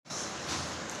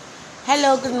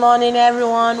Hello, good morning,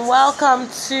 everyone. Welcome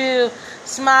to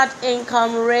Smart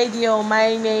Income Radio.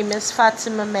 My name is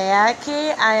Fatima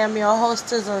Mayaki. I am your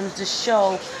hostess on the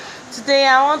show. Today,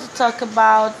 I want to talk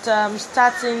about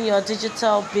starting your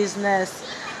digital business.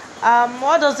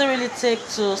 What does it really take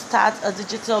to start a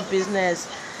digital business?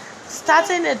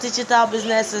 Starting a digital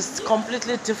business is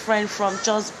completely different from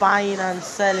just buying and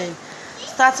selling.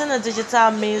 Starting a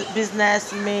digital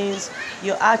business means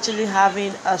you're actually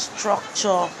having a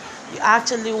structure. You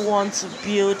actually want to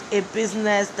build a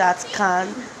business that can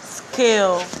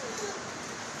scale.